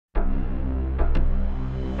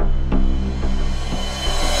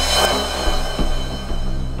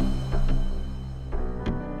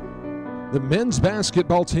The men's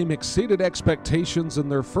basketball team exceeded expectations in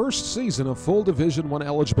their first season of full Division I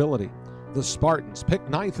eligibility. The Spartans, picked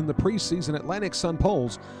 9th in the preseason Atlantic Sun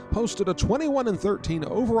polls, posted a 21-13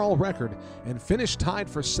 overall record and finished tied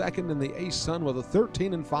for second in the ASUN with a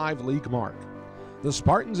 13-5 league mark. The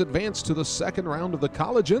Spartans advanced to the second round of the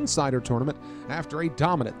College Insider Tournament after a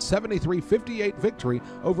dominant 73-58 victory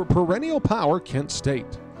over perennial power Kent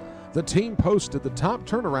State. The team posted the top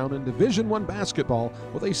turnaround in Division I basketball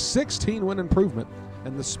with a 16-win improvement,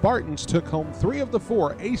 and the Spartans took home 3 of the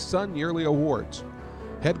 4 ASUN yearly awards.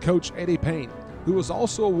 Head coach Eddie Payne, who was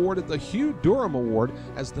also awarded the Hugh Durham Award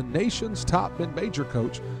as the nation's top mid-major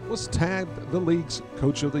coach, was tagged the league's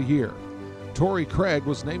Coach of the Year. Torrey Craig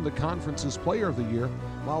was named the conference's Player of the Year,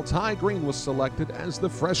 while Ty Green was selected as the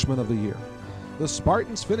Freshman of the Year. The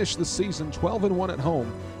Spartans finished the season 12-1 at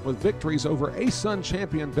home with victories over ASUN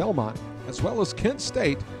champion Belmont as well as Kent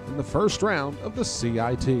State in the first round of the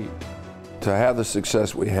CIT. To have the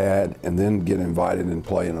success we had and then get invited and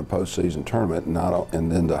play in a postseason tournament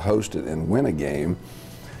and then to host it and win a game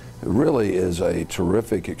really is a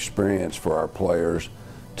terrific experience for our players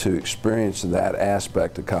to experience that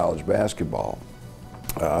aspect of college basketball.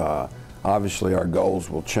 Obviously our goals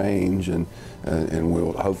will change and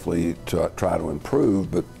we'll hopefully try to improve,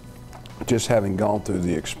 but just having gone through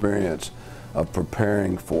the experience of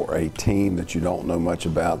preparing for a team that you don't know much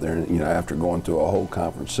about there, after going through a whole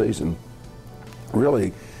conference season,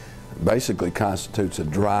 really basically constitutes a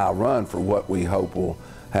dry run for what we hope will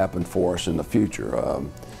happen for us in the future.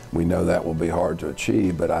 We know that will be hard to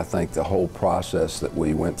achieve, but I think the whole process that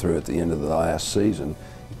we went through at the end of the last season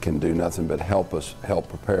can do nothing but help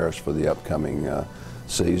prepare us for the upcoming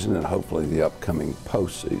season and hopefully the upcoming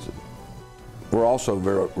postseason. We're also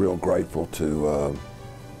real grateful to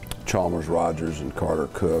Chalmers Rogers and Carter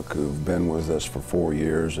Cook, who've been with us for 4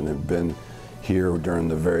 years and have been here during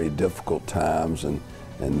the very difficult times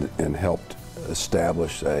and helped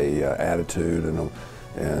establish a attitude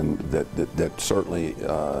and that certainly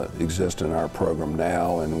exists in our program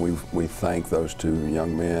now, and we thank those 2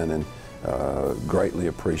 young men and greatly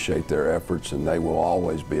appreciate their efforts, and they will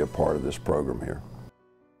always be a part of this program here.